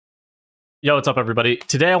Yo, what's up, everybody?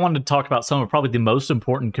 Today I wanted to talk about some of probably the most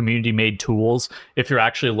important community-made tools if you're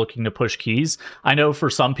actually looking to push keys. I know for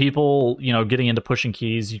some people, getting into pushing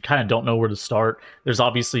keys, you kind of don't know where to start. There's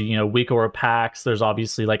obviously, weak aura packs. There's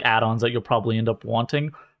obviously like add-ons that you'll probably end up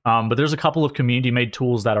wanting. But there's a couple of community-made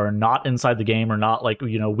tools that are not inside the game or not like,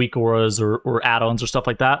 weak auras or add-ons or stuff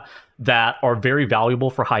like that that are very valuable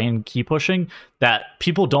for high-end key pushing that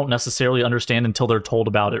people don't necessarily understand until they're told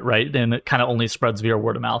about it, right? And it kind of only spreads via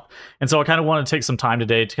word of mouth. And so I kind of want to take some time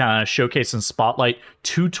today to kind of showcase and spotlight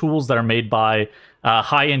two tools that are made by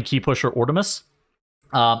high-end key pusher Ortemis.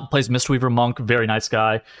 Plays Mistweaver Monk, very nice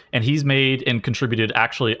guy. And he's made and contributed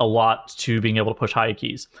actually a lot to being able to push high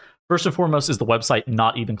keys. First and foremost is the website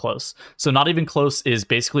Not Even Close. So Not Even Close is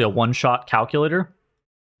basically a one-shot calculator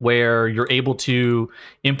where you're able to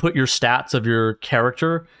input your stats of your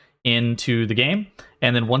character into the game.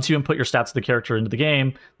 And then once you input your stats of the character into the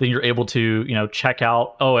game, then you're able to, check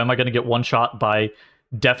out, oh, am I going to get one shot by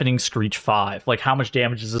Deafening Screech 5? Like, how much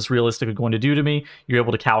damage is this realistically going to do to me? You're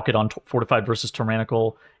able to calc it on Fortified versus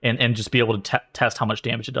Tyrannical and just be able to test how much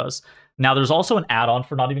damage it does. Now, there's also an add-on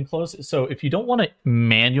for Not Even Close. So if you don't want to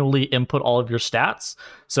manually input all of your stats,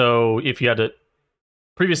 so if you had to,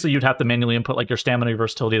 previously you'd have to manually input like your stamina, your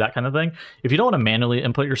versatility, that kind of thing. If you don't want to manually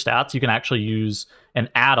input your stats, you can actually use an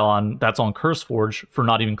add-on that's on CurseForge for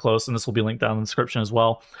Not Even Close, and this will be linked down in the description as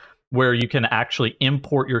well, where you can actually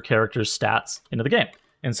import your character's stats into the game.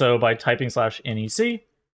 And so by typing /NEC,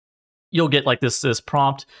 you'll get like this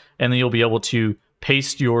prompt, and then you'll be able to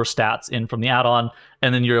paste your stats in from the add-on,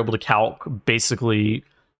 and then you're able to calc basically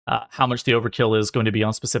how much the overkill is going to be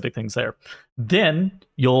on specific things there. Then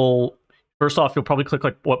first off, you'll probably click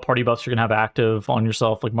like what party buffs you're gonna have active on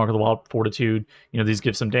yourself, like Mark of the Wild, Fortitude. These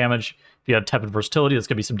give some damage. If you have Tepid Versatility, that's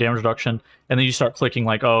gonna be some damage reduction. And then you start clicking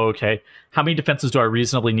like, oh, okay, how many defenses do I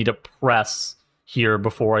reasonably need to press here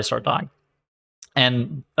before I start dying?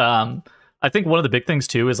 And I think one of the big things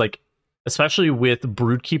too is like, especially with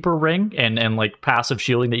Broodkeeper Ring and like passive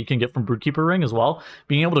shielding that you can get from Broodkeeper Ring as well,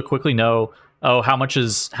 being able to quickly know, oh, how much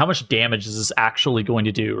damage is this actually going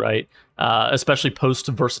to do, right? Especially post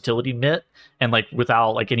versatility knit and like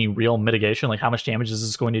without like any real mitigation, like how much damage is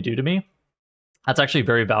this going to do to me? That's actually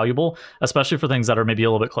very valuable, especially for things that are maybe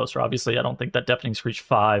a little bit closer. Obviously, I don't think that Deafening Screech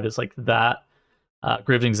 5 is like that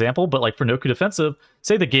great of an example, but like for Noku Defensive,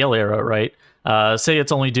 say the Gale era, right? Say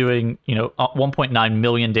it's only doing 1.9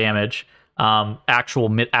 million damage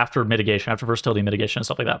after mitigation, after versatility mitigation and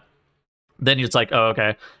stuff like that. Then it's like, oh,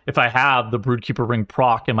 okay, if I have the Broodkeeper Ring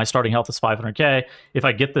proc and my starting health is 500k, if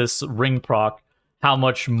I get this ring proc, how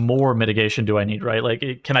much more mitigation do I need, right?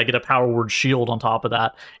 Like, can I get a Power Word Shield on top of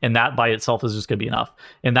that? And that by itself is just going to be enough.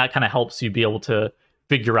 And that kind of helps you be able to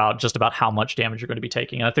figure out just about how much damage you're going to be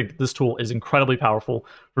taking. And I think this tool is incredibly powerful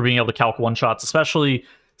for being able to calc one-shots, especially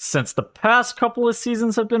since the past couple of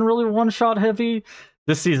seasons have been really one-shot heavy.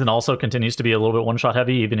 This season also continues to be a little bit one-shot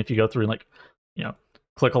heavy, even if you go through and like,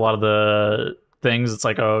 click a lot of the things. It's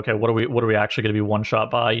like, oh, okay, what are we actually going to be one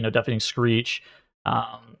shot by? Deafening Screech,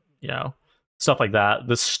 stuff like that.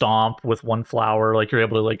 This Stomp with one flower, like you're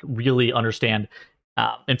able to like really understand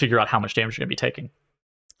and figure out how much damage you're going to be taking.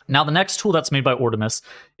 Now, the next tool that's made by Ortemis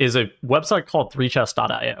is a website called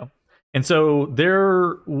 3chess.io. And so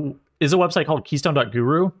there is a website called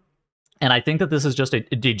keystone.guru. And I think that this is just a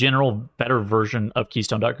general better version of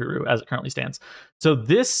keystone.guru as it currently stands. So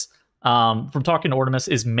this, from talking to Ortemis,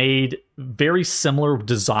 is made very similar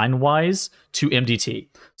design-wise to MDT.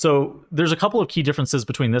 So there's a couple of key differences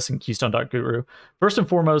between this and Keystone.guru. First and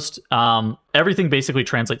foremost, everything basically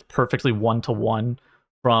translates perfectly one-to-one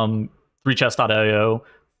from 3chess.io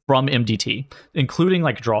from MDT, including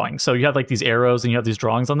like drawing. So you have like these arrows and you have these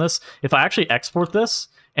drawings on this. If I actually export this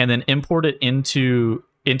and then import it into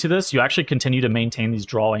this, you actually continue to maintain these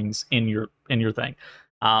drawings in your thing.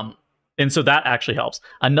 And so that actually helps.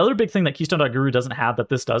 Another big thing that Keystone.guru doesn't have that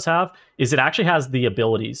this does have is it actually has the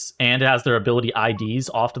abilities, and it has their ability IDs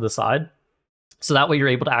off to the side. So that way you're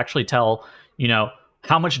able to actually tell,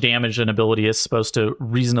 how much damage an ability is supposed to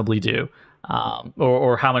reasonably do.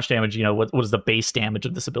 Or how much damage, what is the base damage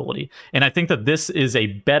of this ability. And I think that this is a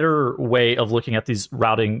better way of looking at these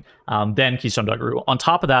routing than Keystone.guru. On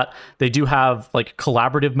top of that, they do have like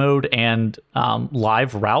collaborative mode and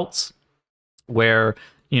live routes where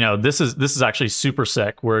this is actually super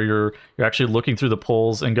sick, where you're actually looking through the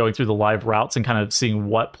polls and going through the live routes and kind of seeing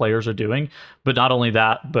what players are doing. But not only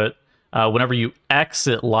that, but whenever you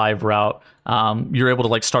exit live route, you're able to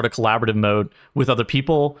like start a collaborative mode with other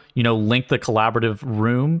people, link the collaborative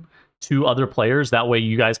room to other players. That way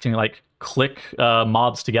you guys can like click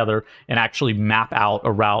mobs together and actually map out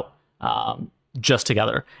a route just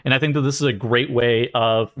together. And I think that this is a great way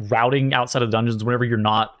of routing outside of the dungeons whenever you're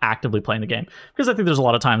not actively playing the game. Because I think there's a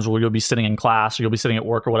lot of times where you'll be sitting in class or you'll be sitting at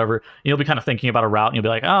work or whatever, and you'll be kind of thinking about a route and you'll be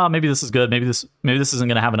like, oh, maybe this is good, maybe this isn't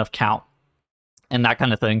going to have enough count. And that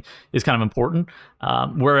kind of thing is kind of important.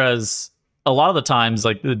 Whereas a lot of the times,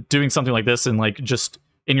 like doing something like this and like just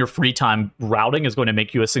in your free time, routing is going to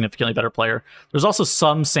make you a significantly better player. There's also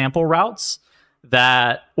some sample routes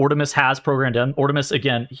that Ortemis has programmed in. Ortemis,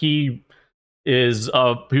 again, he was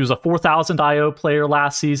a 4,000 IO player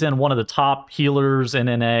last season, one of the top healers in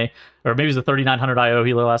NA, or maybe he's a 3,900 IO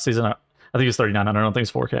healer last season. I think he's 3,900. I don't think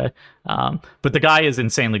it's 4K. But the guy is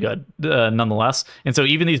insanely good nonetheless. And so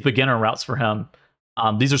even these beginner routes for him,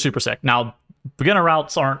 these are super sick. Now, beginner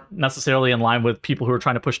routes aren't necessarily in line with people who are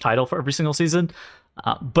trying to push title for every single season.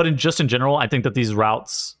 But in general, I think that these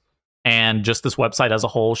routes and just this website as a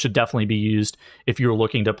whole should definitely be used if you're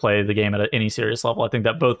looking to play the game at any serious level. I think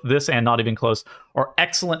that both this and Not Even Close are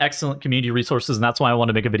excellent community resources, and that's why I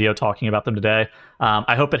wanted to make a video talking about them today.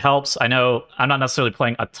 I hope it helps. I know I'm not necessarily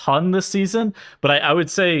playing a ton this season, but I would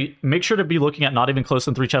say make sure to be looking at Not Even Close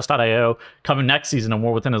and 3chess.io coming next season and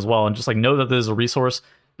War Within as well, and just like know that there's a resource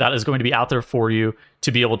that is going to be out there for you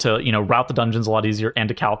to be able to, you know, route the dungeons a lot easier and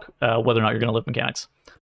to calc whether or not you're going to live mechanics.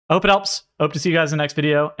 I hope it helps. I hope to see you guys in the next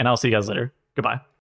video, and I'll see you guys later. Goodbye.